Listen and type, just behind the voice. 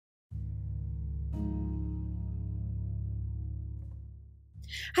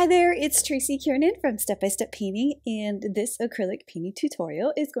Hi there, it's Tracy Kiernan from Step by Step Painting, and this acrylic painting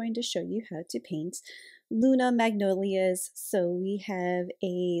tutorial is going to show you how to paint Luna magnolias. So we have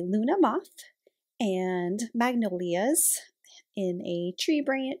a Luna moth and magnolias in a tree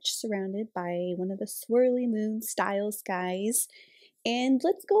branch surrounded by one of the swirly moon style skies. And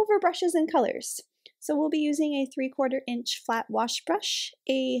let's go over brushes and colors. So we'll be using a 3/4 inch flat wash brush,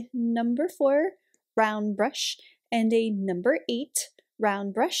 a number 4 round brush, and a number 8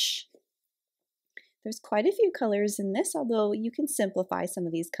 round brush. There's quite a few colors in this, although you can simplify some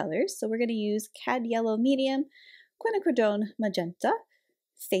of these colors. So we're going to use Cad Yellow Medium, Quinacridone Magenta,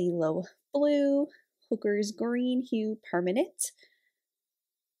 Phthalo Blue, Hooker's Green Hue Permanent,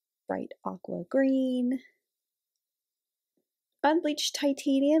 Bright Aqua Green. Unbleached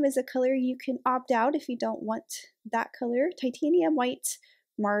Titanium is a color you can opt out if you don't want that color. Titanium White,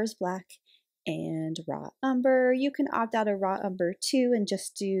 Mars Black, and Raw Umber. You can opt out of Raw Umber too and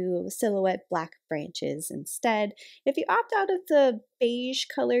just do silhouette black branches instead. If you opt out of the beige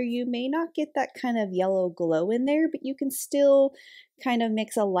color, you may not get that kind of yellow glow in there, but you can still kind of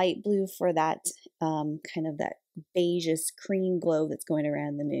mix a light blue for that kind of that beigeish cream glow that's going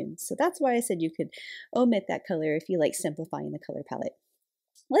around the moon. So that's why I said you could omit that color if you like simplifying the color palette.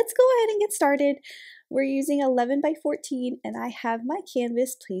 Let's go ahead and get started. We're using 11 by 14 and I have my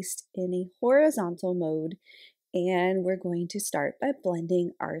canvas placed in a horizontal mode, and we're going to start by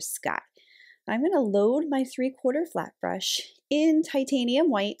blending our sky. I'm going to load my 3/4 flat brush in titanium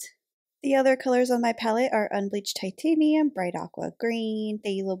white. The other colors on my palette are Unbleached Titanium, Bright Aqua Green,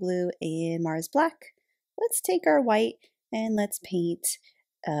 Phthalo Blue, and Mars Black. Let's take our white and let's paint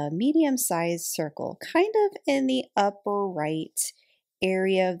a medium-sized circle, kind of in the upper right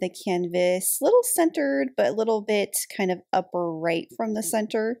area of the canvas, little centered, but a little bit kind of upper right from the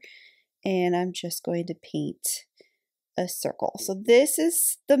center. And I'm just going to paint a circle. So this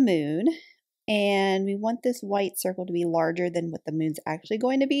is the moon, and we want this white circle to be larger than what the moon's actually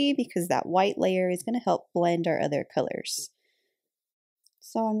going to be because that white layer is going to help blend our other colors.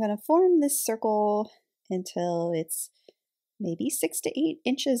 So I'm going to form this circle until it's maybe 6 to 8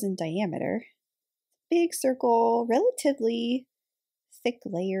 inches in diameter. Big circle, relatively thick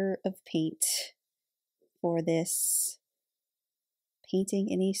layer of paint for this, painting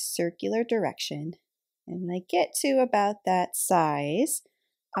in a circular direction. And when I get to about that size,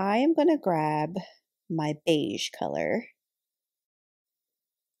 I am going to grab my beige color.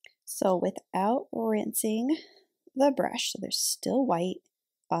 So without rinsing the brush, so there's still white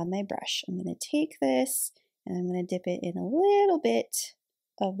on my brush, I'm going to take this and I'm going to dip it in a little bit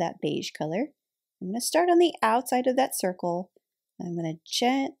of that beige color. I'm going to start on the outside of that circle. I'm going to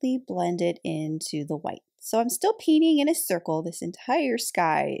gently blend it into the white. So I'm still painting in a circle. This entire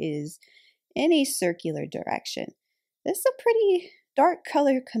sky is in a circular direction. This is a pretty dark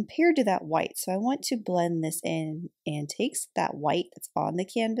color compared to that white. So I want to blend this in and take that white that's on the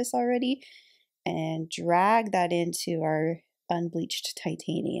canvas already and drag that into our Unbleached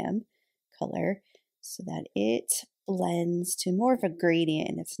Titanium color so that it blends to more of a gradient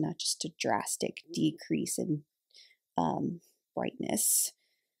and it's not just a drastic decrease in brightness.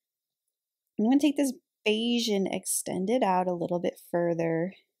 I'm going to take this beige and extend it out a little bit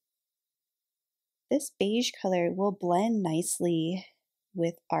further. This beige color will blend nicely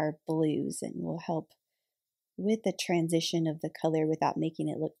with our blues and will help with the transition of the color without making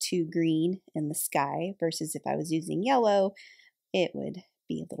it look too green in the sky versus if I was using yellow, it would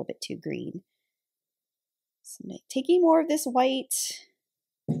be a little bit too green. So I'm taking more of this white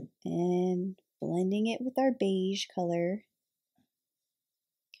and blending it with our beige color.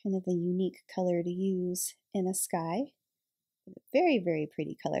 Kind of a unique color to use in a sky. Very, very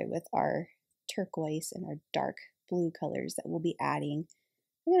pretty color with our turquoise and our dark blue colors that we'll be adding.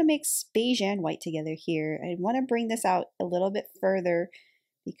 I'm going to mix beige and white together here. I want to bring this out a little bit further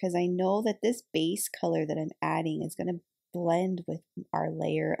because I know that this base color that I'm adding is going to blend with our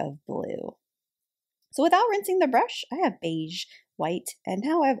layer of blue. So without rinsing the brush, I have beige, white, and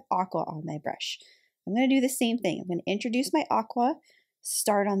now I have aqua on my brush. I'm going to do the same thing. I'm going to introduce my aqua,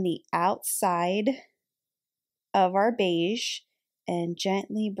 start on the outside of our beige and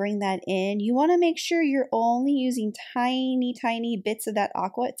gently bring that in. You want to make sure you're only using tiny, tiny bits of that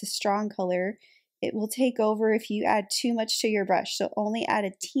aqua. It's a strong color. It will take over if you add too much to your brush. So only add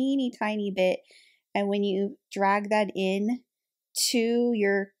a teeny, tiny bit. And when you drag that in to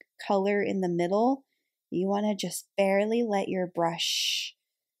your color in the middle, you want to just barely let your brush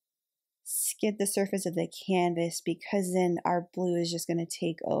skid the surface of the canvas because then our blue is just going to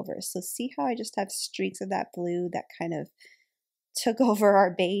take over. So see how I just have streaks of that blue that kind of took over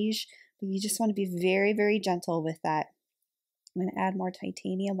our beige, but you just want to be very, very gentle with that. I'm going to add more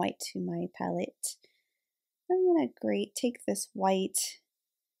titanium white to my palette. I'm going to take this white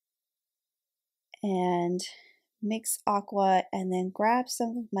and mix aqua and then grab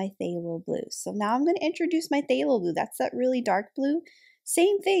some of my phthalo blue. So now I'm going to introduce my phthalo blue. That's that really dark blue.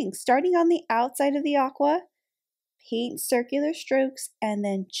 Same thing, starting on the outside of the aqua, paint circular strokes and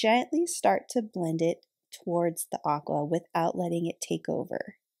then gently start to blend it towards the aqua without letting it take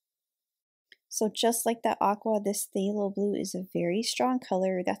over. So just like that aqua, this phthalo blue is a very strong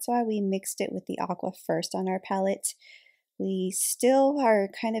color. That's why we mixed it with the aqua first on our palette. We still are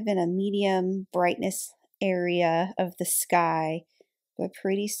kind of in a medium brightness area of the sky, but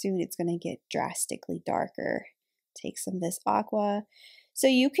pretty soon it's going to get drastically darker. Take some of this aqua. So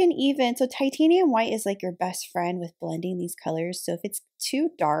you can even, so titanium white is like your best friend with blending these colors. So if it's too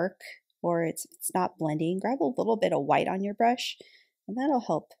dark or it's not blending, grab a little bit of white on your brush and that'll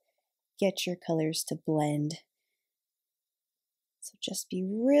help get your colors to blend. So just be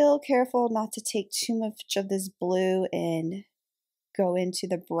real careful not to take too much of this blue and go into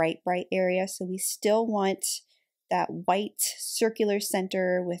the bright area. So we still want that white circular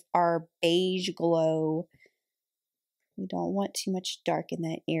center with our beige glow. We don't want too much dark in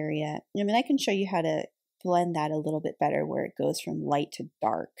that area. I mean, I can show you how to blend that a little bit better where it goes from light to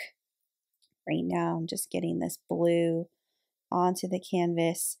dark. Right now, I'm just getting this blue onto the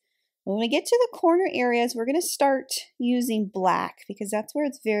canvas. When we get to the corner areas, we're going to start using black because that's where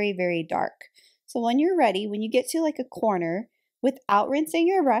it's very, very dark. So when you're ready, when you get to like a corner, without rinsing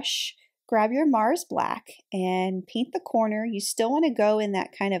your brush, grab your Mars Black and paint the corner. You still want to go in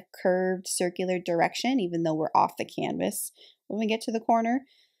that kind of curved circular direction, even though we're off the canvas when we get to the corner.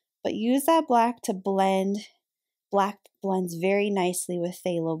 But use that black to blend. Black blends very nicely with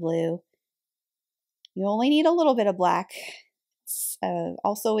phthalo blue. You only need a little bit of black. It's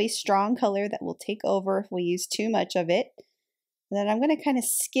also a strong color that will take over if we use too much of it. And then I'm going to kind of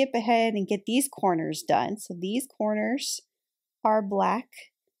skip ahead and get these corners done. So these corners are black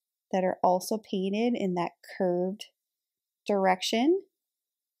that are also painted in that curved direction.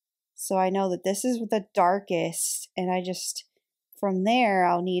 So I know that this is the darkest and from there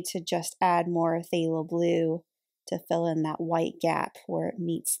I'll need to just add more phthalo blue to fill in that white gap where it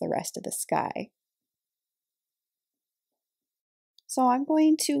meets the rest of the sky. So I'm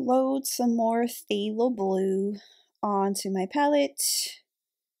going to load some more phthalo blue onto my palette.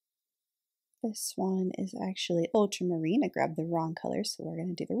 This one is actually ultramarine. I grabbed the wrong color, so we're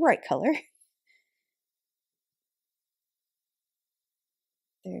going to do the right color.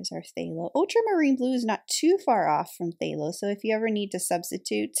 There's our phthalo. Ultramarine blue is not too far off from phthalo, so if you ever need to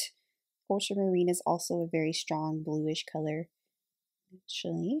substitute, ultramarine is also a very strong bluish color.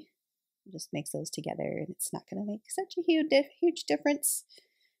 Actually, just mix those together and it's not going to make such a huge difference.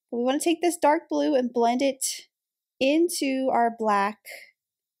 But we want to take this dark blue and blend it into our black.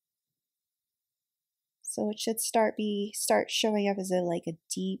 So it should start showing up as like a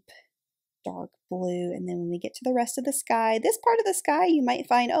deep dark blue. And then when we get to the rest of the sky, this part of the sky you might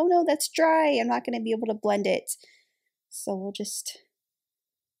find, oh no, that's dry. I'm not going to be able to blend it. So we'll just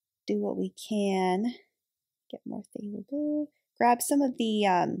do what we can. Get more phthalo blue. Grab some of the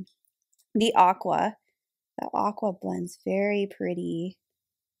aqua. The aqua blends very pretty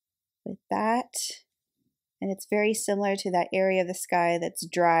with that. And it's very similar to that area of the sky that's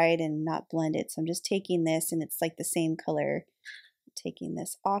dried and not blended. So I'm just taking this and it's like the same color. I'm taking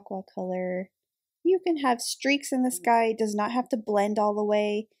this aqua color. You can have streaks in the sky. It does not have to blend all the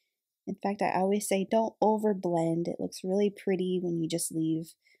way. In fact, I always say don't over blend. It looks really pretty when you just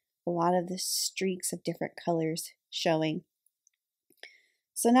leave a lot of the streaks of different colors showing.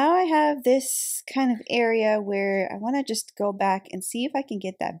 So now I have this kind of area where I want to just go back and see if I can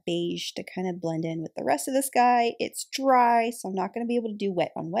get that beige to kind of blend in with the rest of the sky. It's dry, so I'm not going to be able to do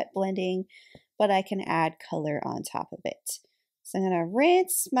wet on wet blending, but I can add color on top of it. So I'm going to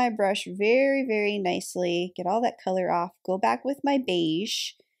rinse my brush very, very nicely, get all that color off, go back with my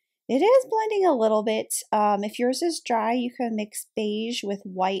beige. It is blending a little bit. If yours is dry, you can mix beige with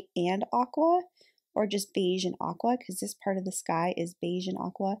white and aqua, or just beige and aqua, because this part of the sky is beige and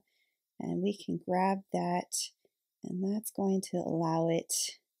aqua. And we can grab that, and that's going to allow it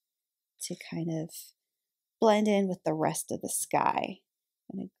to kind of blend in with the rest of the sky.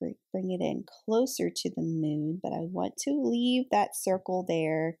 I'm going to bring it in closer to the moon, but I want to leave that circle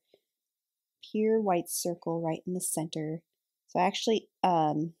there, pure white circle right in the center. So I actually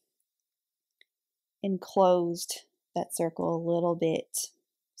enclosed that circle a little bit,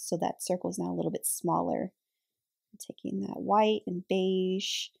 so that circle is now a little bit smaller. I'm taking that white and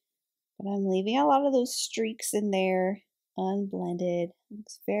beige, but I'm leaving a lot of those streaks in there, unblended. It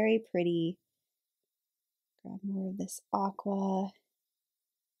looks very pretty. Grab more of this aqua,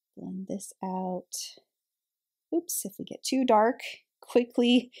 blend this out. Oops, if we get too dark,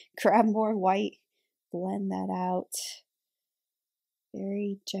 quickly grab more white, blend that out.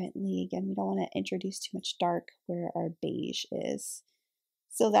 Very gently. Again, we don't want to introduce too much dark where our beige is.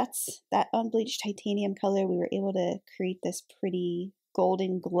 So that's that unbleached titanium color. We were able to create this pretty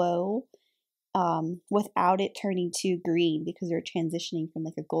golden glow without it turning too green, because we're transitioning from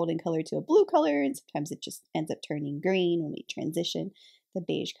like a golden color to a blue color, and sometimes it just ends up turning green when we transition. The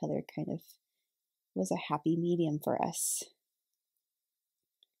beige color kind of was a happy medium for us.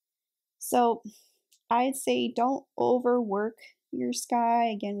 So I'd say don't overwork your sky.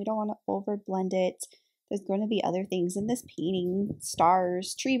 Again, we don't want to over blend it. There's going to be other things in this painting,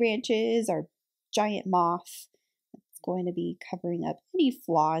 stars, tree branches, our giant moth. It's going to be covering up any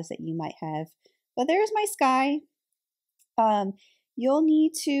flaws that you might have. But there's my sky. You'll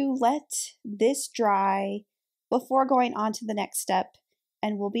need to let this dry before going on to the next step,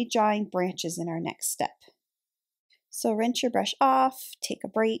 and we'll be drawing branches in our next step. So rinse your brush off, take a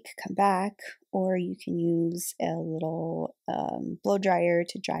break, come back, or you can use a little blow dryer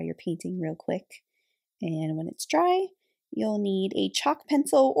to dry your painting real quick. And when it's dry, you'll need a chalk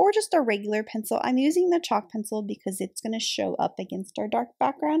pencil or just a regular pencil. I'm using the chalk pencil because it's going to show up against our dark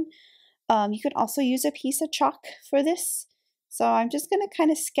background. You could also use a piece of chalk for this. So I'm just going to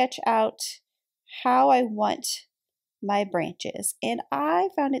kind of sketch out how I want my branches. And I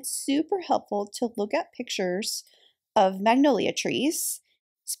found it super helpful to look at pictures of magnolia trees,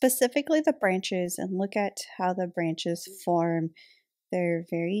 specifically the branches, and look at how the branches form. They're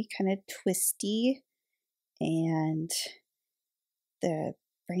very kind of twisty, and the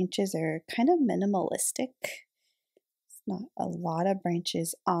branches are kind of minimalistic. It's not a lot of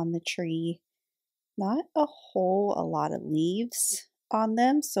branches on the tree, not a lot of leaves on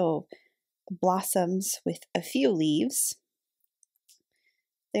them, so blossoms with a few leaves.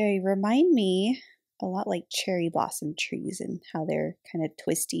 They remind me a lot like cherry blossom trees and how they're kind of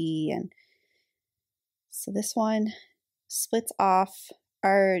twisty. And so this one splits off.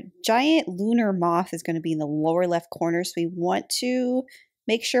 Our giant lunar moth is going to be in the lower left corner, so we want to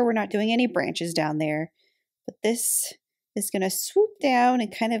make sure we're not doing any branches down there. But this is going to swoop down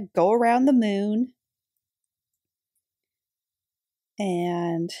and kind of go around the moon.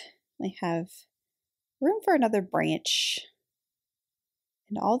 And I have room for another branch.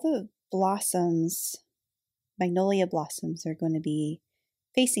 And all the blossoms, magnolia blossoms, are going to be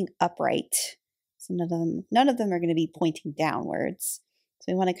facing upright. So none of them are going to be pointing downwards.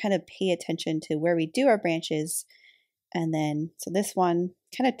 So we want to kind of pay attention to where we do our branches. And then, so this one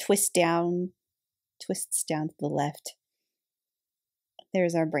kind of twists down to the left.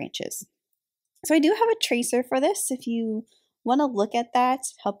 There's our branches. So I do have a tracer for this. If you want to look at that,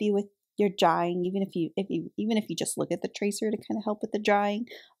 help you with your drawing, even if you just look at the tracer to kind of help with the drawing,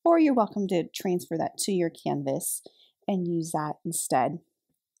 or you're welcome to transfer that to your canvas and use that instead.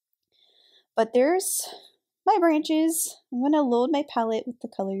 But there's my branches. I'm going to load my palette with the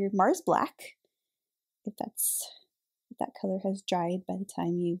color Mars Black. If that color has dried by the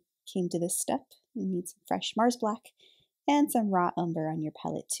time you came to this step, you need some fresh Mars Black and some raw umber on your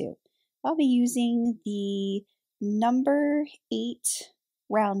palette too. I'll be using the number 8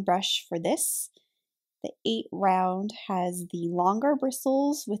 round brush for this. The 8 round has the longer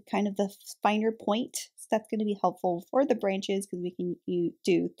bristles with kind of the finer point. So that's going to be helpful for the branches because we can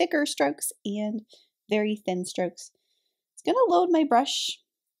do thicker strokes and very thin strokes. It's going to load my brush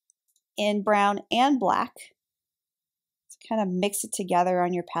in brown and black. So kind of mix it together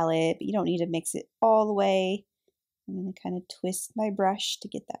on your palette, but you don't need to mix it all the way. I'm going to kind of twist my brush to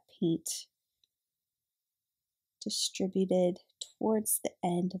get that paint distributed towards the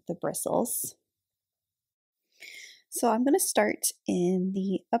end of the bristles. So I'm going to start in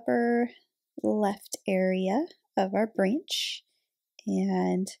the upper left area of our branch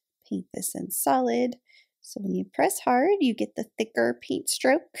and paint this in solid. So when you press hard, you get the thicker paint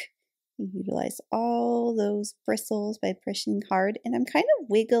stroke. You utilize all those bristles by pressing hard, and I'm kind of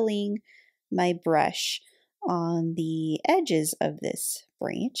wiggling my brush on the edges of this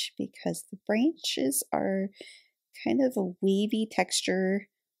branch because the branches are kind of a wavy texture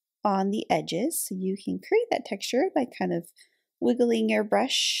on the edges. So you can create that texture by kind of wiggling your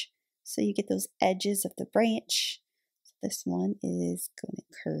brush so you get those edges of the branch. So this one is going to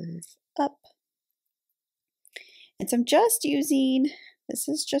curve up. And so I'm just using, this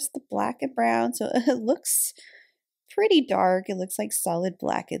is just the black and brown, so it looks pretty dark. It looks like solid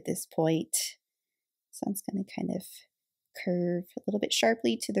black at this point. So I'm just going to kind of curve a little bit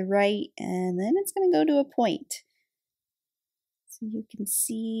sharply to the right, and then it's going to go to a point. So you can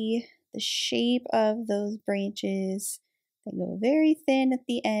see the shape of those branches. They go very thin at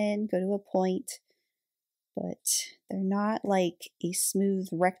the end, go to a point, but they're not like a smooth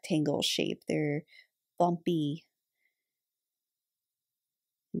rectangle shape. They're bumpy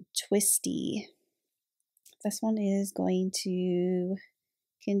and twisty. This one is going to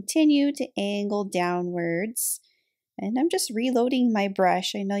continue to angle downwards. And I'm just reloading my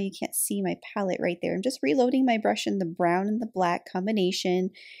brush. I know you can't see my palette right there. I'm just reloading my brush in the brown and the black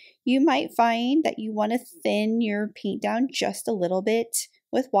combination. You might find that you want to thin your paint down just a little bit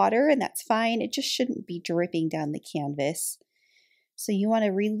with water, and that's fine. It just shouldn't be dripping down the canvas. So you want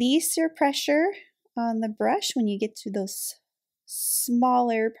to release your pressure on the brush when you get to those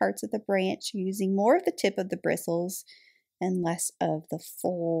smaller parts of the branch, using more of the tip of the bristles and less of the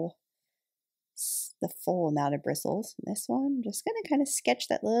full amount of bristles. This one, I'm just going to kind of sketch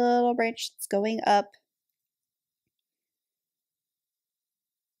that little branch that's going up.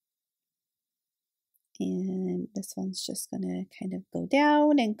 And this one's just going to kind of go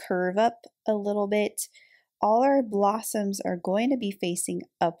down and curve up a little bit. All our blossoms are going to be facing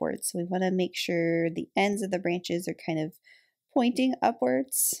upwards, so we want to make sure the ends of the branches are kind of pointing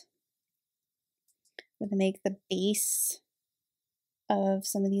upwards. I'm going to make the base of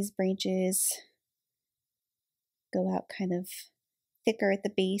some of these branches go out kind of thicker at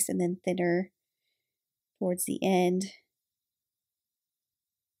the base and then thinner towards the end.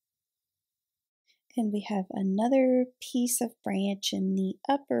 And we have another piece of branch in the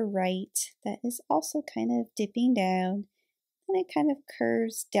upper right that is also kind of dipping down, and it kind of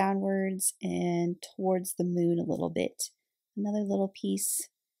curves downwards and towards the moon a little bit. Another little piece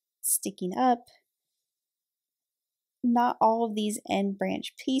sticking up. Not all of these end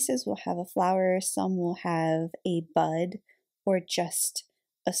branch pieces will have a flower. Some will have a bud or just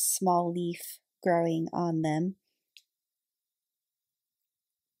a small leaf growing on them.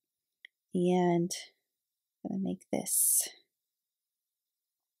 And I'm going to make this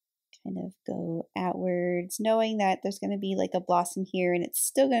kind of go outwards, knowing that there's going to be like a blossom here and it's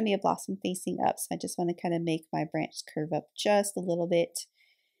still going to be a blossom facing up. So I just want to kind of make my branch curve up just a little bit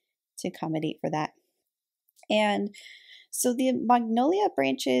to accommodate for that. And so the Magnolia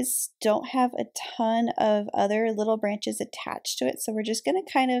branches don't have a ton of other little branches attached to it, so we're just going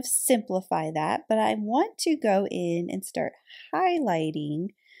to kind of simplify that. But I want to go in and start highlighting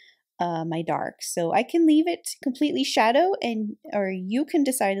my dark. So I can leave it completely shadow, or you can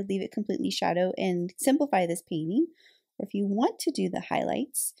decide to leave it completely shadow and simplify this painting. Or if you want to do the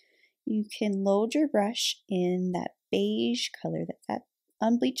highlights, you can load your brush in that beige color, that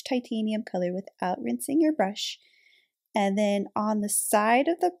unbleached titanium color, without rinsing your brush. And then on the side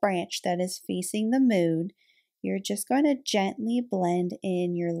of the branch that is facing the moon, you're just going to gently blend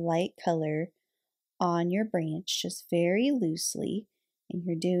in your light color on your branch, just very loosely. And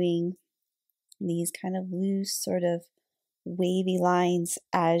you're doing these kind of loose, sort of wavy lines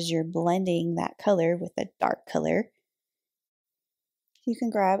as you're blending that color with a dark color. You can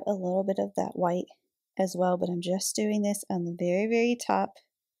grab a little bit of that white as well, but I'm just doing this on the very, very top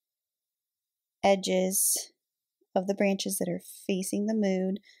edges of the branches that are facing the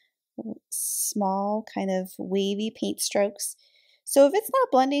moon. Small kind of wavy paint strokes. So if it's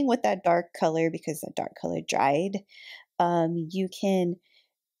not blending with that dark color because that dark color dried, you can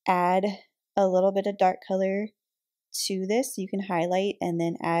add a little bit of dark color to this. You can highlight and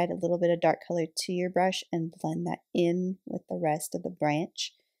then add a little bit of dark color to your brush and blend that in with the rest of the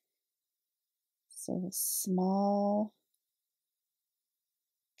branch. So small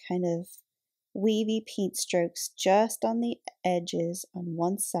kind of wavy paint strokes just on the edges on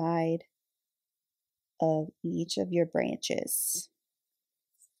one side of each of your branches.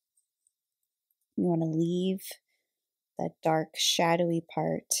 You want to leave that dark shadowy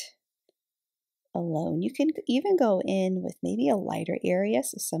part alone. You can even go in with maybe a lighter area,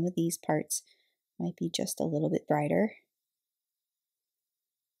 so some of these parts might be just a little bit brighter.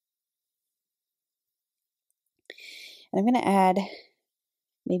 And I'm going to add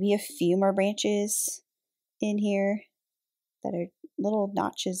maybe a few more branches in here that are little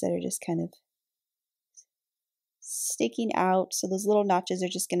notches that are just kind of sticking out. So those little notches are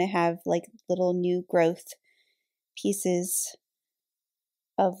just going to have like little new growth pieces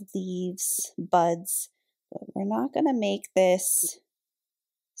of leaves, buds. But we're not going to make this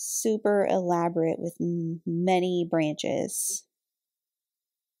super elaborate with many branches.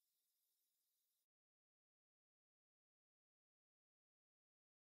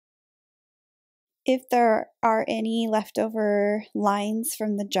 If there are any leftover lines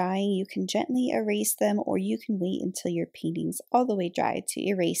from the drying, you can gently erase them, or you can wait until your painting's all the way dry to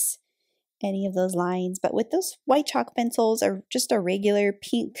erase any of those lines. But with those white chalk pencils or just a regular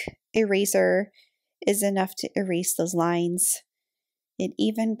pink eraser is enough to erase those lines. It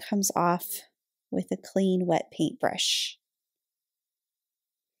even comes off with a clean wet paintbrush.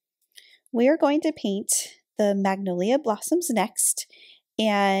 We are going to paint the Magnolia blossoms next,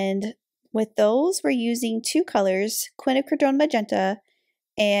 and with those we're using two colors, Quinacridone Magenta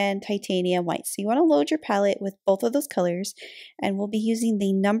and Titanium White. So you want to load your palette with both of those colors, and we'll be using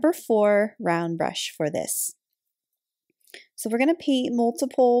the number 4 round brush for this. So we're going to paint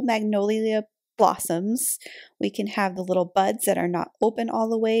multiple Magnolia blossoms. We can have the little buds that are not open all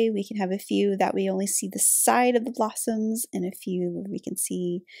the way. We can have a few that we only see the side of the blossoms, and a few where we can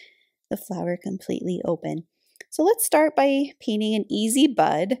see the flower completely open. So let's start by painting an easy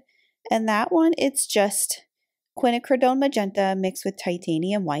bud, and that one, it's just Quinacridone Magenta mixed with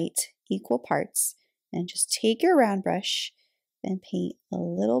Titanium White, equal parts, and just take your round brush and paint a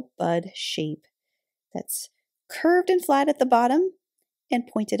little bud shape that's curved and flat at the bottom and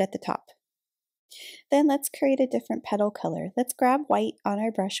pointed at the top. Then let's create a different petal color. Let's grab white on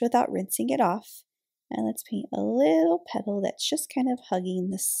our brush without rinsing it off, and let's paint a little petal that's just kind of hugging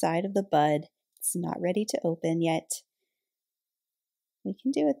the side of the bud. It's not ready to open yet. We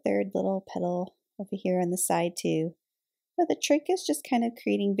can do a third little petal over here on the side too. But the trick is just kind of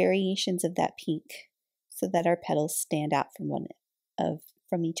creating variations of that pink so that our petals stand out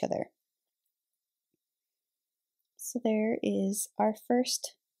from each other. So there is our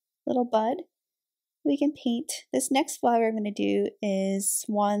first little bud. We can paint, this next flower I'm going to do is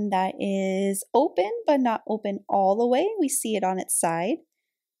one that is open but not open all the way. We see it on its side.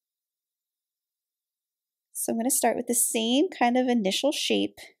 So I'm going to start with the same kind of initial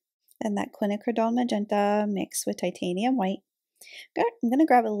shape and that Quinacridone Magenta mixed with Titanium White. I'm going to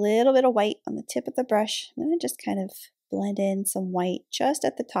grab a little bit of white on the tip of the brush. I'm going to just kind of blend in some white just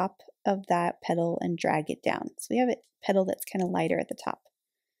at the top of that petal and drag it down. So we have a petal that's kind of lighter at the top.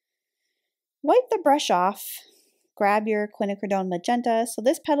 Wipe the brush off, grab your Quinacridone Magenta. So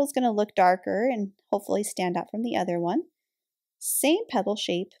this petal is going to look darker and hopefully stand out from the other one. Same petal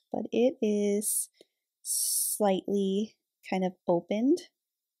shape, but it is slightly kind of opened.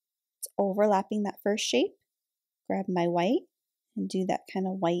 It's overlapping that first shape. Grab my white and do that kind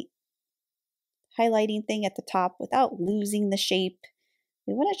of white highlighting thing at the top without losing the shape.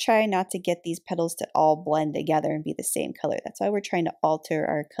 We want to try not to get these petals to all blend together and be the same color. That's why we're trying to alter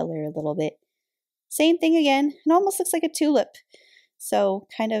our color a little bit. Same thing again. It almost looks like a tulip. So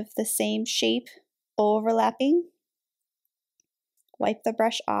kind of the same shape overlapping. Wipe the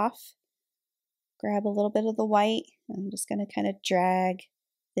brush off. Grab a little bit of the white. I'm just going to kind of drag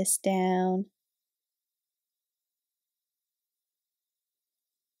this down.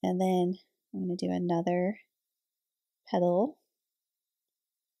 And then I'm going to do another petal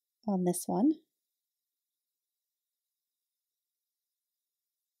on this one.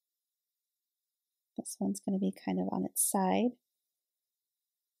 This one's going to be kind of on its side.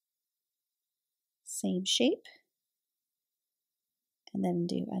 Same shape. And then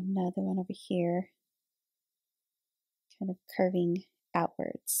do another one over here, kind of curving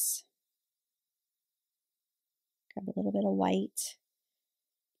outwards. Grab a little bit of white.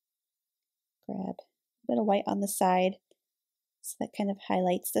 Grab a bit of white on the side. So that kind of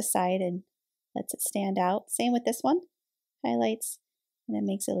highlights the side and lets it stand out. Same with this one. Highlights, and it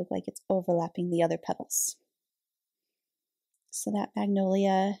makes it look like it's overlapping the other petals. So that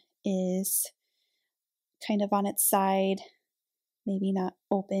Magnolia is kind of on its side, maybe not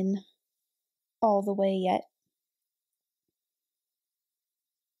open all the way yet.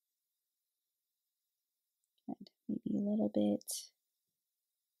 And maybe a little bit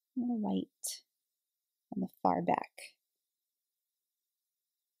more white on the far back.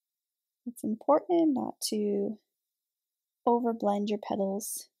 It's important not to overblend your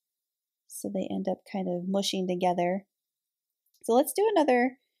petals so they end up kind of mushing together. So let's do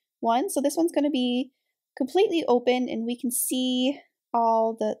another one. So this one's going to be completely open and we can see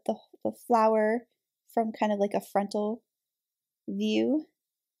all the flower from kind of like a frontal view.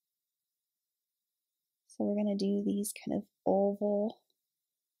 So we're going to do these kind of oval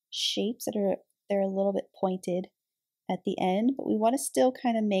shapes that they're a little bit pointed at the end, but we want to still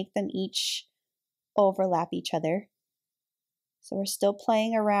kind of make them each overlap each other. So we're still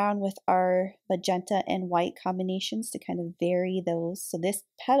playing around with our magenta and white combinations to kind of vary those. So this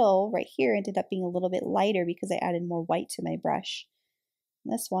petal right here ended up being a little bit lighter because I added more white to my brush.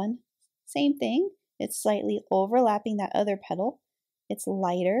 And this one, same thing. It's slightly overlapping that other petal. It's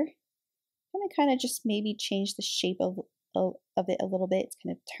lighter. I'm going to kind of just maybe change the shape of it a little bit. It's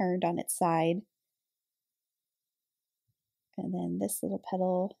kind of turned on its side. And then this little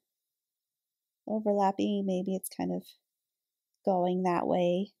petal overlapping, maybe it's kind of going that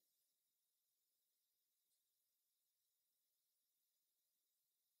way.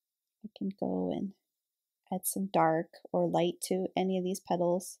 can go and add some dark or light to any of these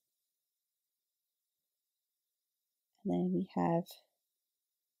petals. And then we have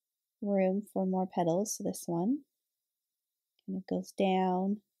room for more petals, so this one kind of goes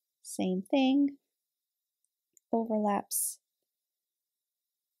down, same thing, overlaps.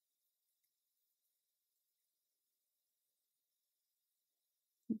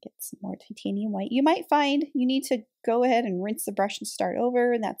 Get some more titanium white. You might find you need to go ahead and rinse the brush and start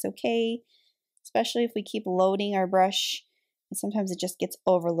over, and that's okay, especially if we keep loading our brush, and sometimes it just gets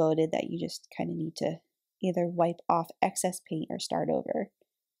overloaded that you just kind of need to either wipe off excess paint or start over.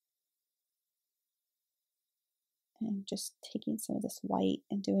 And just taking some of this white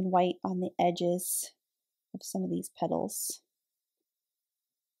and doing white on the edges of some of these petals.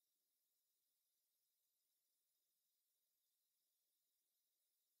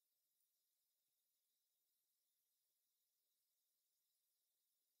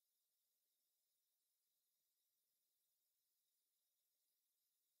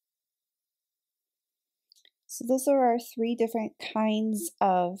 So those are our 3 different kinds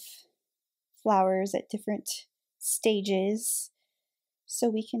of flowers at different stages. So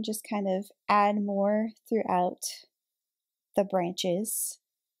we can just kind of add more throughout the branches.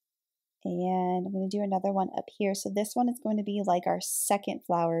 And I'm going to do another one up here. So this one is going to be like our second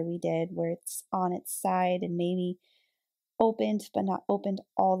flower we did, where it's on its side and maybe opened but not opened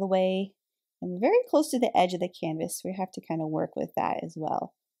all the way. And we're very close to the edge of the canvas, so we have to kind of work with that as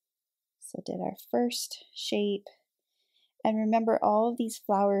well. So did our first shape. And remember, all of these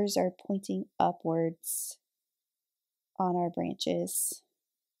flowers are pointing upwards on our branches.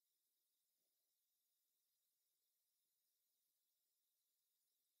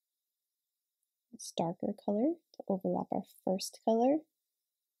 This darker color to overlap our first color.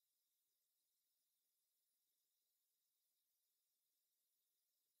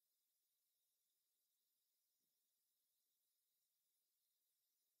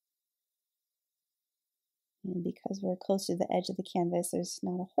 And because we're close to the edge of the canvas, there's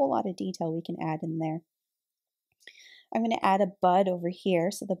not a whole lot of detail we can add in there. I'm going to add a bud over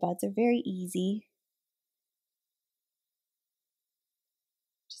here, so the buds are very easy.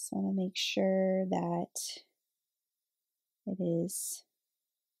 Just want to make sure that it is,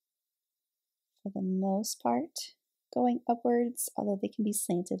 for the most part, going upwards, although they can be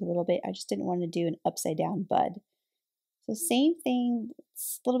slanted a little bit. I just didn't want to do an upside down bud. So same thing,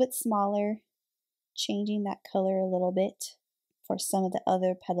 it's a little bit smaller, changing that color a little bit for some of the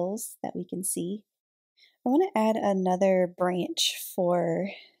other petals that we can see. I want to add another branch for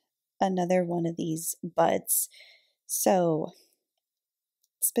another one of these buds. So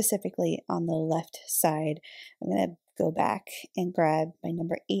specifically on the left side, I'm going to go back and grab my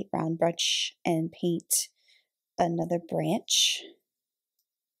number 8 round brush and paint another branch.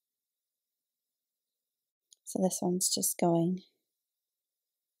 So this one's just going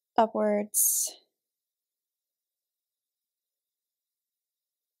upwards.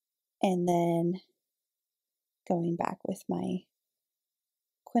 And then going back with my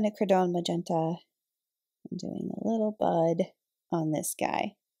Quinacridone Magenta and doing a little bud on this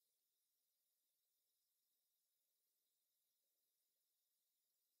guy.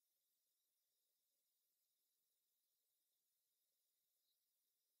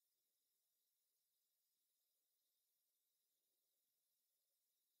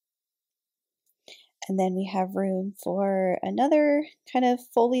 And then we have room for another kind of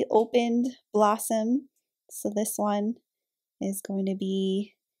fully opened blossom. So this one is going to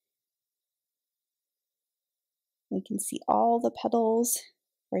be, we can see all the petals.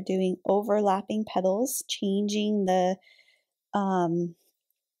 We're doing overlapping petals, changing the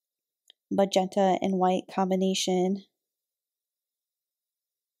magenta and white combination.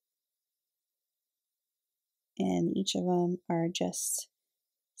 And each of them are just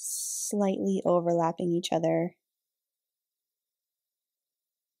slightly overlapping each other.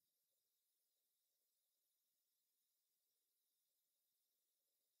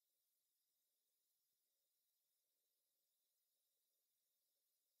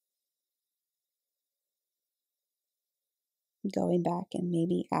 Going back and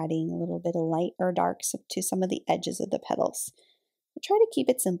maybe adding a little bit of light or dark to some of the edges of the petals. I'll try to keep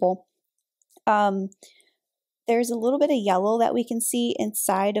it simple. There's a little bit of yellow that we can see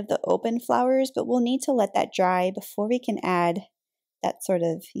inside of the open flowers, but we'll need to let that dry before we can add that sort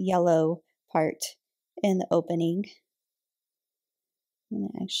of yellow part in the opening. I'm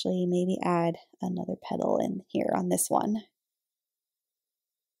going to actually maybe add another petal in here on this one.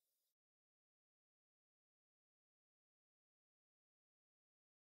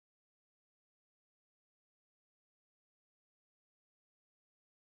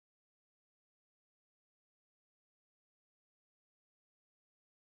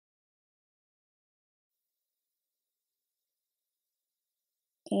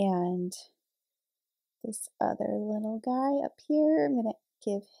 And this other little guy up here, I'm going to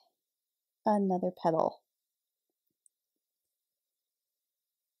give another petal.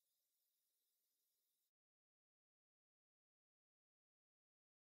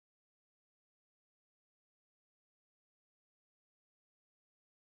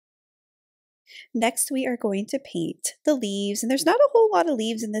 Next, we are going to paint the leaves, and there's not a whole lot of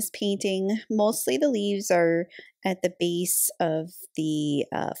leaves in this painting. Mostly the leaves are at the base of the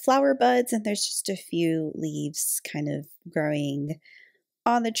flower buds, and there's just a few leaves kind of growing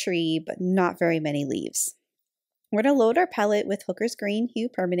on the tree, but not very many leaves. We're going to load our palette with Hooker's Green Hue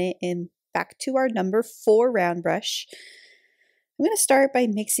Permanent and back to our number 4 round brush. I'm going to start by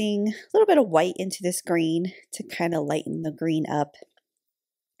mixing a little bit of white into this green to kind of lighten the green up.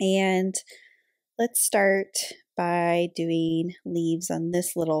 And let's start by doing leaves on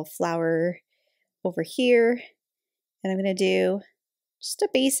this little flower over here. And I'm going to do just a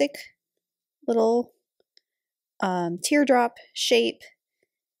basic little teardrop shape.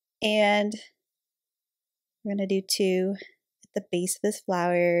 And we're going to do 2 at the base of this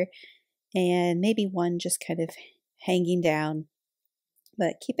flower and maybe 1 just kind of hanging down.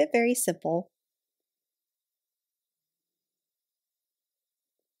 But keep it very simple.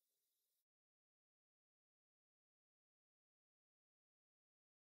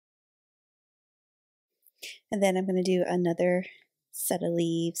 And then I'm going to do another set of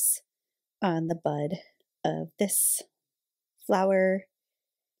leaves on the bud of this flower.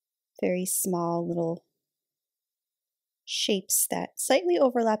 Very small little shapes that slightly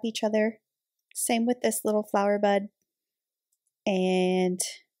overlap each other. Same with this little flower bud and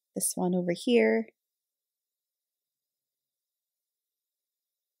this one over here.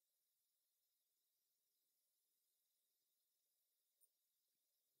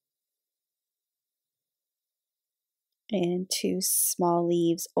 And 2 small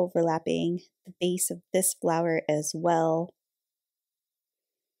leaves overlapping the base of this flower as well.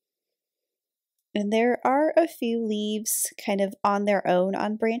 And there are a few leaves kind of on their own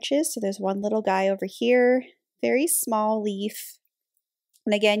on branches. So there's one little guy over here, very small leaf.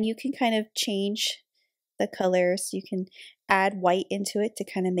 And again, you can kind of change the colors. You can add white into it to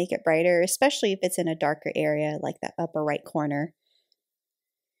kind of make it brighter, especially if it's in a darker area like that upper right corner.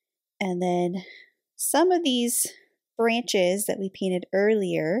 And then some of these branches that we painted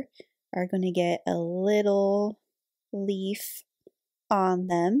earlier are going to get a little leaf on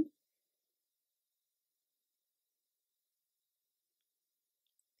them.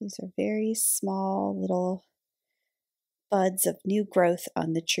 These are very small little buds of new growth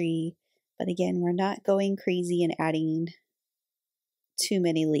on the tree. But again, we're not going crazy and adding too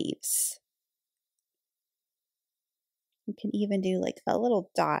many leaves. You can even do like a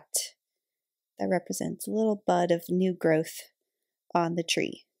little dot that represents a little bud of new growth on the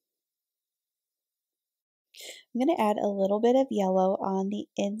tree. I'm going to add a little bit of yellow on the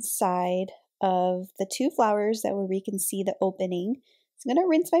inside of the 2 flowers that where we can see the opening. So I'm going to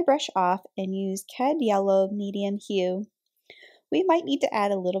rinse my brush off and use Cad Yellow Medium Hue. We might need to add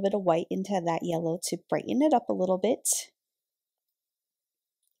a little bit of white into that yellow to brighten it up a little bit.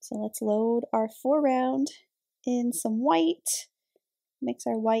 So let's load our 4 round in some white. Mix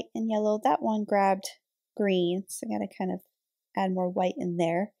our white and yellow. That one grabbed green, so I gotta kind of add more white in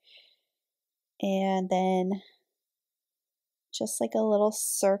there. And then just like a little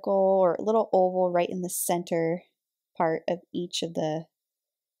circle or a little oval right in the center part of each of the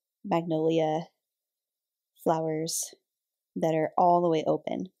Magnolia flowers that are all the way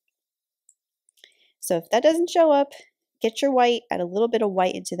open. So if that doesn't show up, get your white, add a little bit of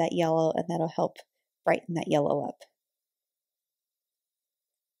white into that yellow, and that'll help brighten that yellow up.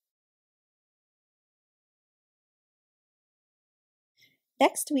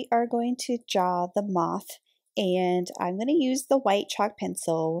 Next, we are going to draw the moth, and I'm going to use the white chalk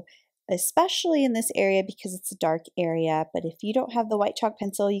pencil, especially in this area because it's a dark area. But if you don't have the white chalk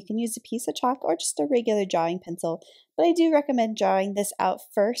pencil, you can use a piece of chalk or just a regular drawing pencil. But I do recommend drawing this out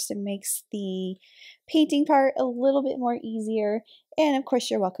first. It makes the painting part a little bit more easier. And of course,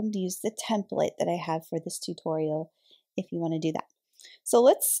 you're welcome to use the template that I have for this tutorial if you want to do that. So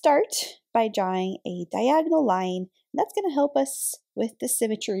let's start by drawing a diagonal line. That's going to help us with the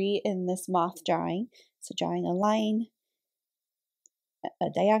symmetry in this moth drawing. So drawing a line, a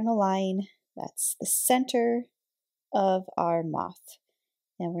diagonal line, that's the center of our moth.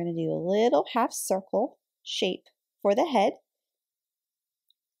 And we're going to do a little half circle shape for the head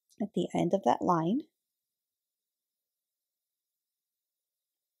at the end of that line.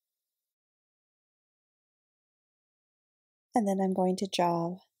 And then I'm going to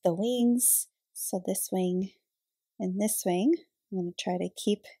draw the wings. So this wing and this wing. I'm going to try to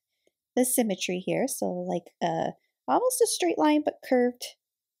keep the symmetry here. So like almost a straight line, but curved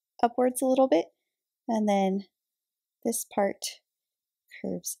upwards a little bit. And then this part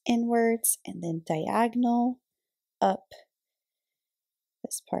curves inwards and then diagonal up.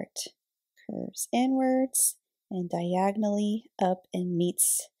 This part curves inwards and diagonally up and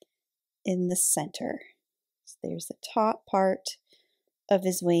meets in the center. So there's the top part of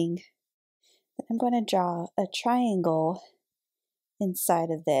his wing. Then I'm going to draw a triangle inside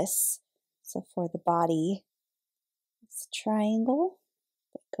of this. So for the body, it's a triangle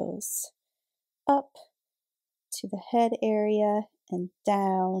that goes up to the head area and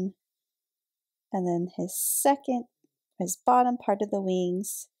down. And then his bottom part of the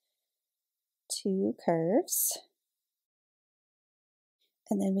wings, 2 curves.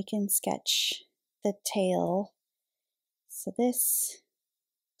 And then we can sketch the tail. So this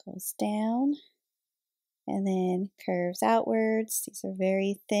goes down and then curves outwards. These are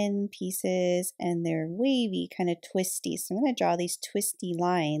very thin pieces and they're wavy, kind of twisty. So I'm going to draw these twisty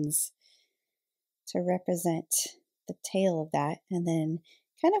lines to represent the tail of that, and then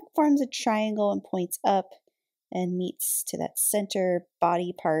kind of forms a triangle and points up and meets to that center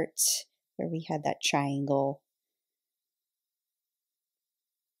body part where we had that triangle.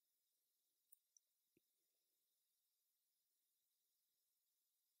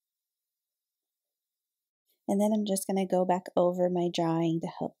 And then I'm just going to go back over my drawing to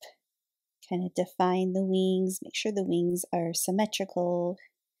help kind of define the wings, make sure the wings are symmetrical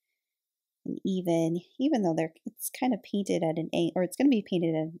and even though it's kind of painted at an angle, or it's going to be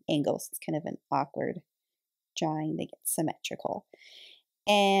painted at an angle, so it's kind of an awkward drawing to get symmetrical.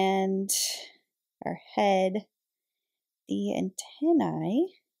 And our head, the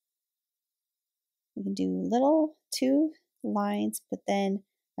antennae, we can do little 2 lines, but then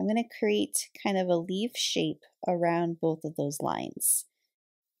I'm going to create kind of a leaf shape around both of those lines.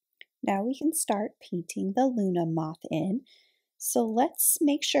 Now we can start painting the Luna moth in. So let's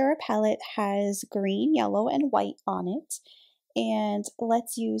make sure our palette has green, yellow, and white on it. And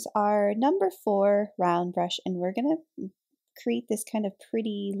let's use our number 4 round brush, and we're going to create this kind of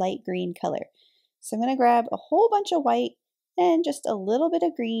pretty light green color. So I'm going to grab a whole bunch of white and just a little bit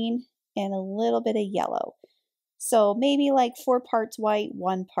of green and a little bit of yellow. So maybe like 4 parts white,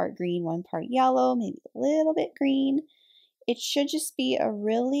 1 part green, 1 part yellow, maybe a little bit green. It should just be a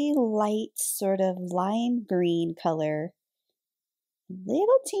really light sort of lime green color. A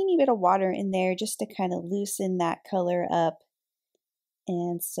little teeny bit of water in there just to kind of loosen that color up.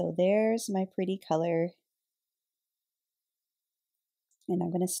 And so there's my pretty color. And I'm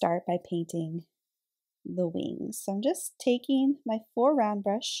going to start by painting the wings. So I'm just taking my 4 round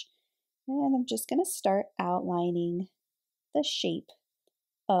brush and I'm just going to start outlining the shape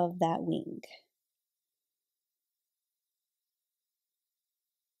of that wing.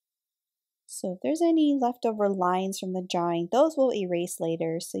 So if there's any leftover lines from the drawing, those will erase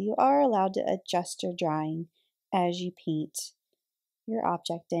later, so you are allowed to adjust your drawing as you paint your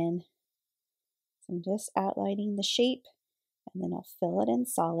object in. So I'm just outlining the shape, and then I'll fill it in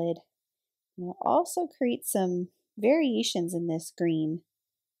solid. And I'll also create some variations in this green.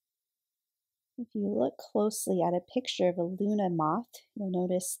 If you look closely at a picture of a Luna moth, you'll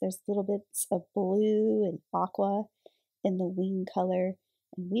notice there's little bits of blue and aqua in the wing color.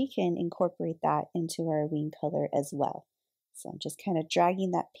 And we can incorporate that into our wing color as well. So I'm just kind of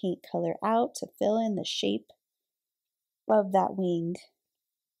dragging that paint color out to fill in the shape of that wing.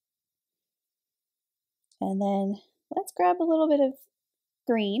 And then let's grab a little bit of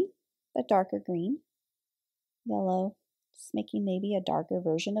green, the darker green, yellow, just making maybe a darker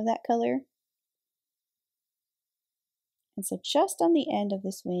version of that color. And so just on the end of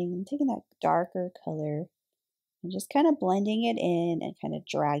this wing, I'm taking that darker color and just kind of blending it in and kind of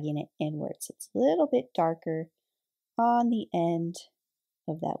dragging it inwards. So it's a little bit darker on the end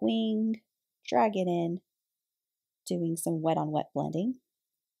of that wing. Drag it in, doing some wet on wet blending.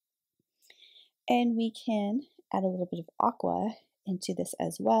 And we can add a little bit of aqua into this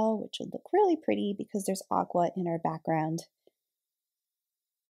as well, which would look really pretty because there's aqua in our background.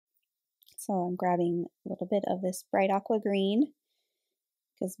 So I'm grabbing a little bit of this bright aqua green,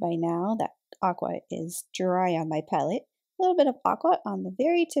 because by now that aqua is dry on my palette. A little bit of aqua on the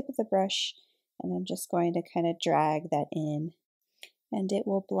very tip of the brush, and I'm just going to kind of drag that in, and it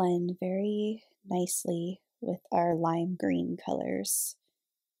will blend very nicely with our lime green colors.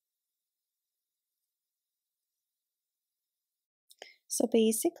 So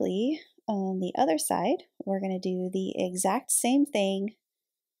basically, on the other side, we're going to do the exact same thing.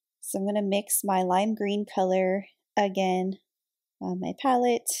 So I'm going to mix my lime green color again on my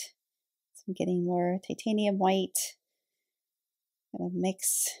palette. So I'm getting more titanium white I'm gonna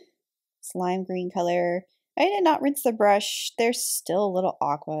mix this lime green color. I did not rinse the brush. There's still a little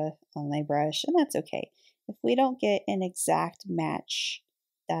aqua on my brush, and that's okay. If we don't get an exact match,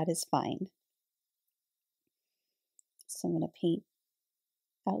 that is fine. So I'm going to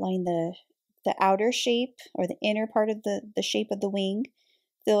outline the outer shape or the inner part of the shape of the wing,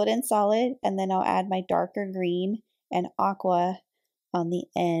 fill it in solid, and then I'll add my darker green and aqua on the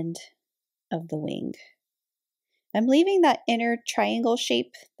end of the wing. I'm leaving that inner triangle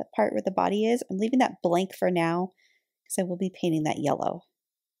shape, the part where the body is, I'm leaving that blank for now because I will be painting that yellow.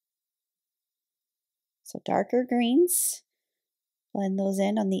 So darker greens, blend those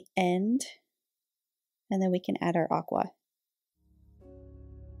in on the end, and then we can add our aqua.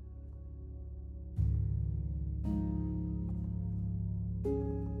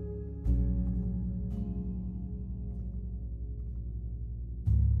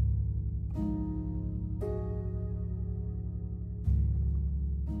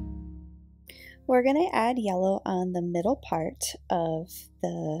 We're going to add yellow on the middle part of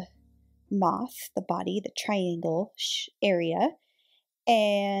the moth, the body, the triangle area.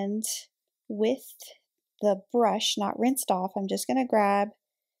 And with the brush not rinsed off, I'm just going to grab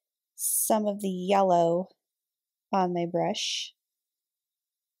some of the yellow on my brush.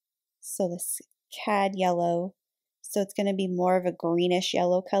 So this cad yellow, so it's going to be more of a greenish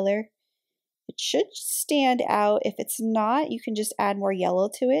yellow color. It should stand out. If it's not, you can just add more yellow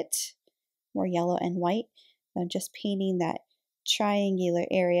to it, more yellow and white. I'm just painting that triangular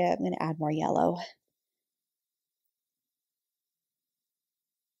area. I'm going to add more yellow.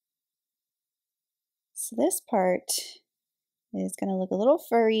 So this part is going to look a little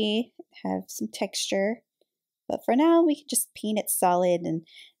furry, have some texture, but for now we can just paint it solid and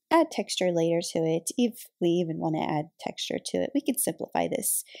add texture later to it. If we even want to add texture to it, we can simplify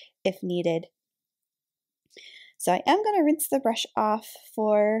this if needed. So I am going to rinse the brush off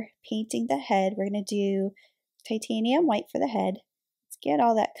for painting the head. We're going to do titanium white for the head. Let's get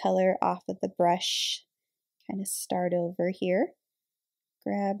all that color off of the brush. Kind of start over here.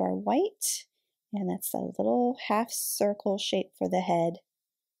 Grab our white, and that's a little half circle shape for the head.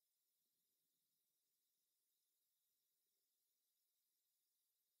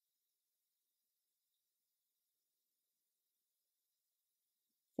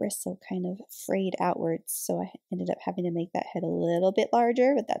 Bristle kind of frayed outwards, so I ended up having to make that head a little bit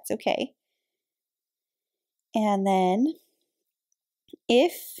larger, but that's okay. And then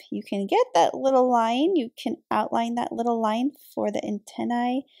if you can get that little line, you can outline that little line for the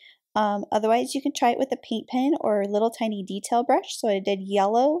antennae. Otherwise, you can try it with a paint pen or a little tiny detail brush. So I did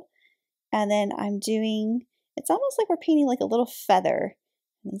yellow, and then I'm doing, it's almost like we're painting like a little feather.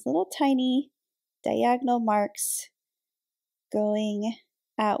 And these little tiny diagonal marks going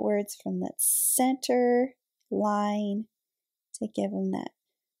outwards from that center line to give them that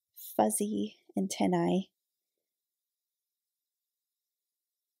fuzzy antennae.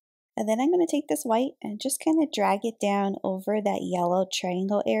 And then I'm going to take this white and just kind of drag it down over that yellow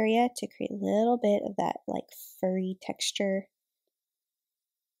triangle area to create a little bit of that like furry texture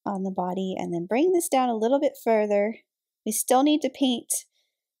on the body, and then bring this down a little bit further. We still need to paint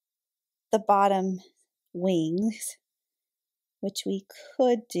the bottom wings, which we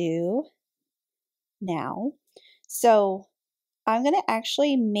could do now. So I'm going to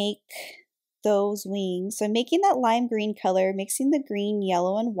actually make those wings. So I'm making that lime green color, mixing the green,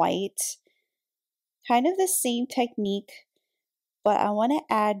 yellow, and white. Kind of the same technique, but I want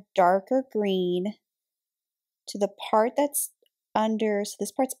to add darker green to the part that's under, so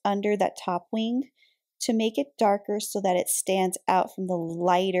this part's under that top wing, to make it darker so that it stands out from the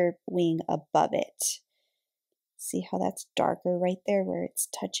lighter wing above it. See how that's darker right there where it's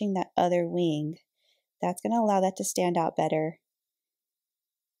touching that other wing? That's going to allow that to stand out better.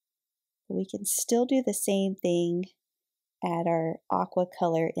 We can still do the same thing, add our aqua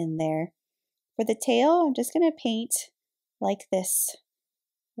color in there. For the tail, I'm just going to paint like this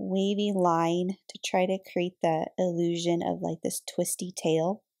wavy line to try to create the illusion of like this twisty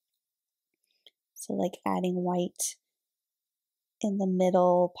tail. So like adding white in the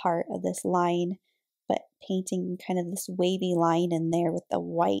middle part of this line, but painting kind of this wavy line in there with the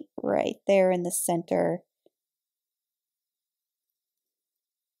white right there in the center.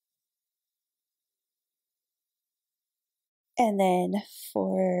 And then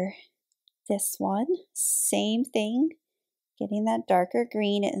for this one, same thing, getting that darker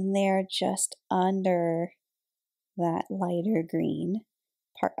green in there just under that lighter green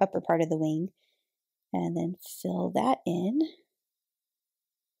upper part of the wing, and then fill that in.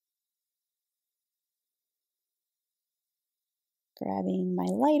 Grabbing my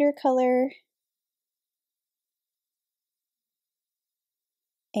lighter color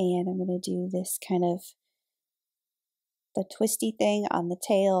And I'm going to do this kind of the twisty thing on the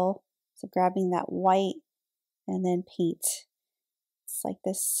tail. So grabbing that white and then paint. It's like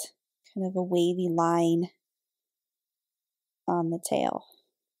this kind of a wavy line on the tail.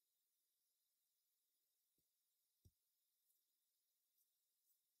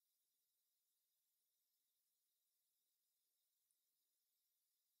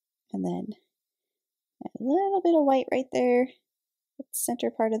 And then a little bit of white right there. The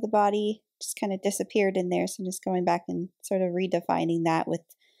center part of the body just kind of disappeared in there. So I'm just going back and sort of redefining that with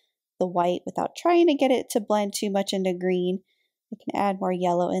the white without trying to get it to blend too much into green. I can add more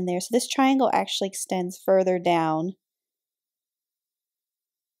yellow in there. So this triangle actually extends further down.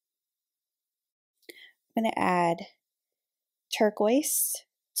 I'm going to add turquoise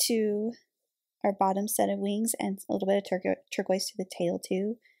to our bottom set of wings and a little bit of turquoise to the tail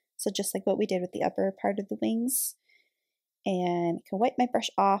too. So just like what we did with the upper part of the wings. And I can wipe my brush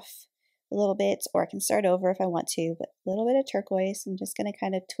off a little bit, or I can start over if I want to, but a little bit of turquoise. I'm just going to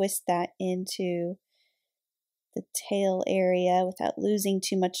kind of twist that into the tail area without losing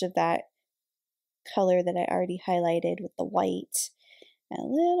too much of that color that I already highlighted with the white. And a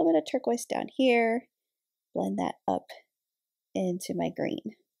little bit of turquoise down here. Blend that up into my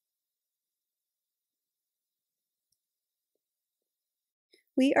green.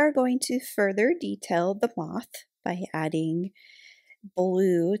 We are going to further detail the moth by adding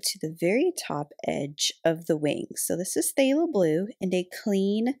blue to the very top edge of the wings. So this is Phthalo Blue and a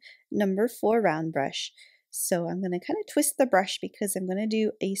clean number 4 round brush. So I'm going to kind of twist the brush because I'm going to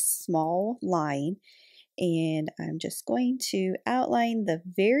do a small line, and I'm just going to outline the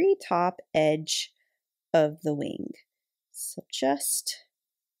very top edge of the wing. So just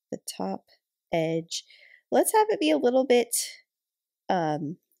the top edge. Let's have it be a little bit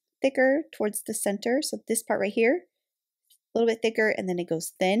thicker towards the center. So this part right here, a little bit thicker, and then it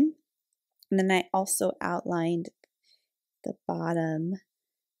goes thin. And then I also outlined the bottom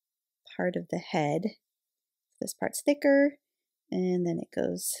part of the head. This part's thicker, and then it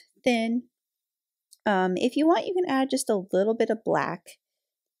goes thin. If you want, you can add just a little bit of black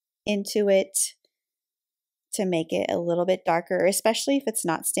into it to make it a little bit darker, especially if it's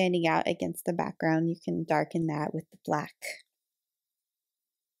not standing out against the background. You can darken that with the black.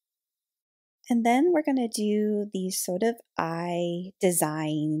 And then we're going to do these sort of eye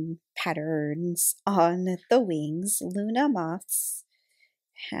design patterns on the wings. Luna moths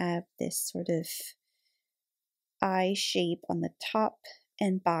have this sort of eye shape on the top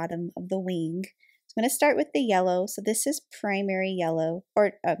and bottom of the wing. So I'm going to start with the yellow. So this is primary yellow,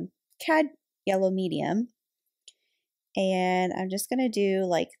 or cad yellow medium. And I'm just going to do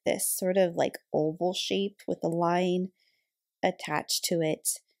like this sort of like oval shape with a line attached to it.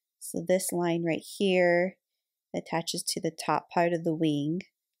 So this line right here attaches to the top part of the wing.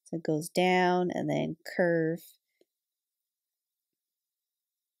 So it goes down and then curve.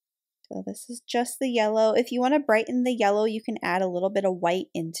 So this is just the yellow. If you want to brighten the yellow, you can add a little bit of white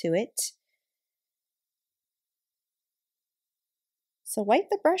into it. So wipe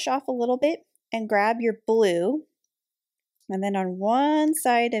the brush off a little bit and grab your blue. And then on one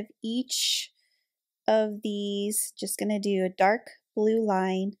side of each of these, just going to do a dark blue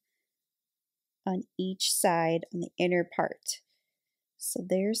line on each side on the inner part. So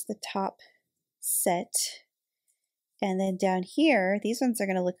there's the top set. And then down here, these ones are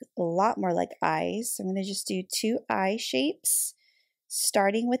going to look a lot more like eyes. So I'm going to just do 2 eye shapes,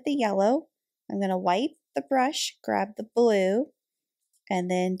 starting with the yellow. I'm going to wipe the brush, grab the blue, and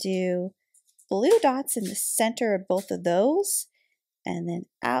then do blue dots in the center of both of those, and then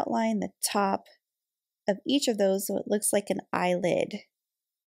outline the top of each of those so it looks like an eyelid.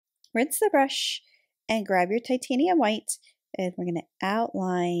 Rinse the brush and grab your titanium white, and we're going to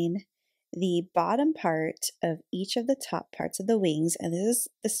outline the bottom part of each of the top parts of the wings, and this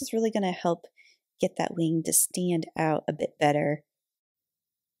is really going to help get that wing to stand out a bit better.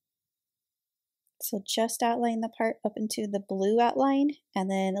 So just outline the part up into the blue outline, and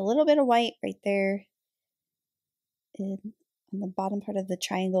then a little bit of white right there on the bottom part of the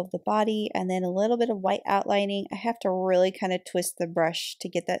triangle of the body, and then a little bit of white outlining. I have to really kind of twist the brush to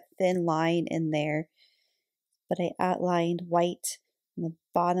get that thin line in there, but I outlined white on the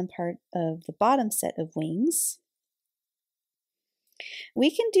bottom part of the bottom set of wings. We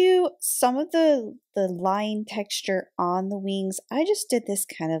can do some of the line texture on the wings. I just did this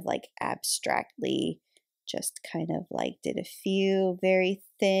kind of like abstractly, just kind of like did a few very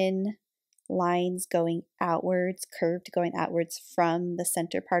thin lines going outwards, curved going outwards from the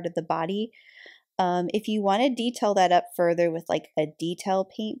center part of the body. If you want to detail that up further with like a detail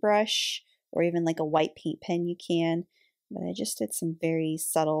paintbrush or even like a white paint pen, you can. But I just did some very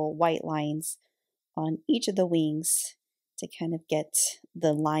subtle white lines on each of the wings to kind of get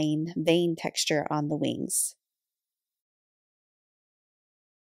the line vein texture on the wings.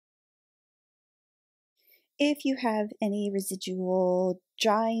 If you have any residual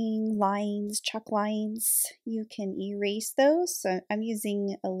drying lines, chalk lines, you can erase those. So I'm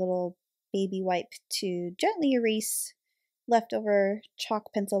using a little baby wipe to gently erase leftover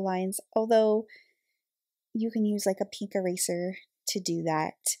chalk pencil lines, although you can use like a pink eraser to do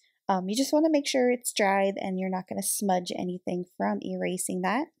that. You just want to make sure it's dried and you're not going to smudge anything from erasing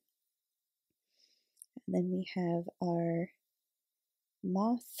that. And then we have our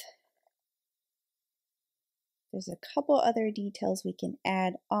moth. There's a couple other details we can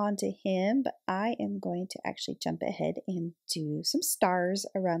add onto him, but I am going to actually jump ahead and do some stars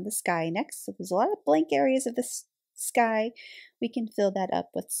around the sky next. So there's a lot of blank areas of the sky. We can fill that up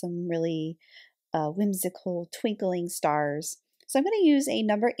with some really whimsical twinkling stars. So I'm going to use a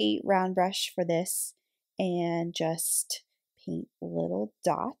number 8 round brush for this and just paint little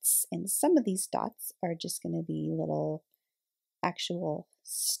dots. And some of these dots are just going to be little actual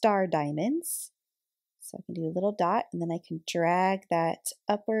star diamonds. So I can do a little dot and then I can drag that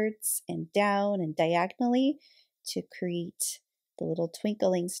upwards and down and diagonally to create the little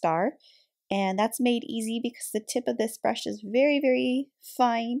twinkling star. And that's made easy because the tip of this brush is very, very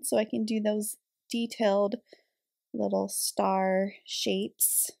fine. So I can do those detailed little star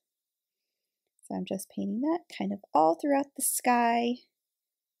shapes. So I'm just painting that kind of all throughout the sky.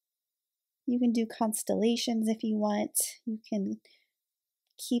 You can do constellations if you want. You can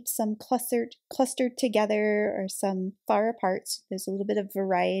keep some clustered together or some far apart. So there's a little bit of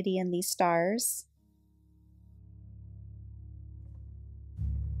variety in these stars.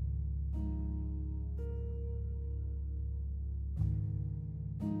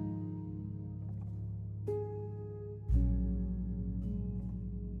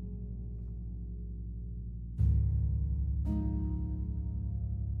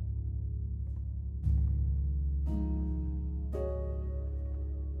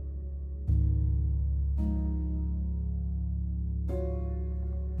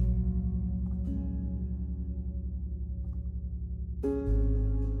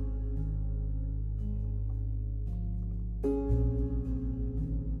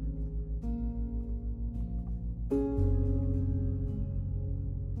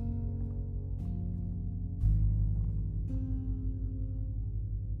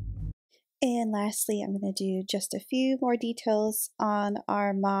 And lastly, I'm going to do just a few more details on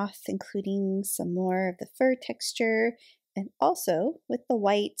our moth, including some more of the fur texture. And also with the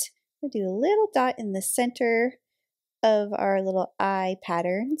white, I'm going to do a little dot in the center of our little eye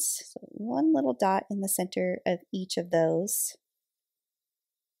patterns. So one little dot in the center of each of those.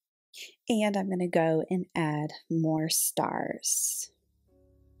 And I'm going to go and add more stars.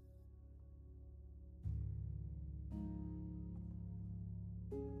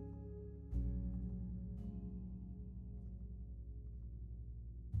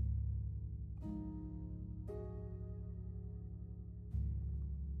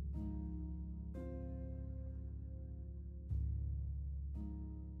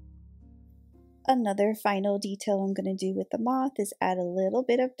 Another final detail I'm going to do with the moth is add a little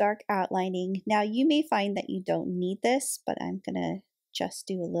bit of dark outlining. Now you may find that you don't need this, but I'm going to just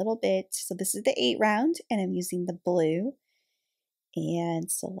do a little bit. So this is the 8 round and I'm using the blue. And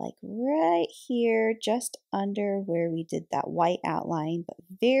so like right here, just under where we did that white outline, but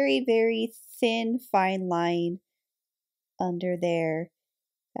very, very thin, fine line under there.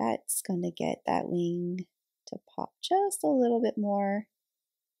 That's going to get that wing to pop just a little bit more.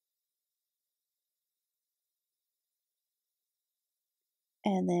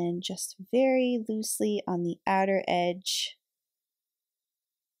 And then just very loosely on the outer edge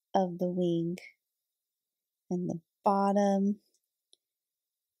of the wing and the bottom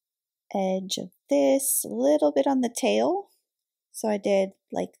edge of this, a little bit on the tail. So I did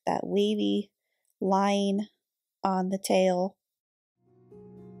like that wavy line on the tail.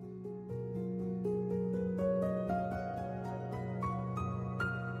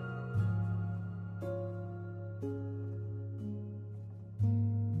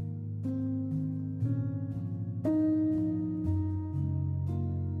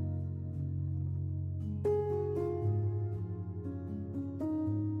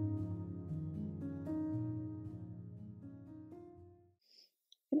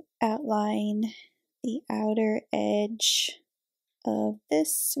 Outline the outer edge of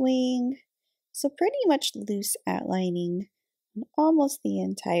this wing. So pretty much loose outlining on almost the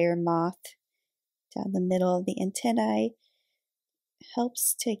entire moth. Down the middle of the antennae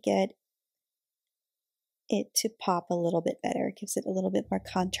helps to get it to pop a little bit better. It gives it a little bit more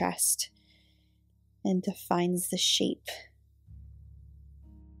contrast and defines the shape.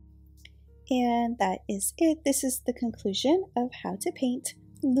 And that is it. This is the conclusion of how to paint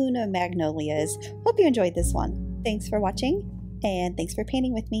Luna Magnolias. Hope you enjoyed this one. Thanks for watching, and thanks for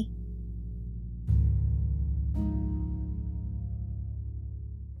painting with me.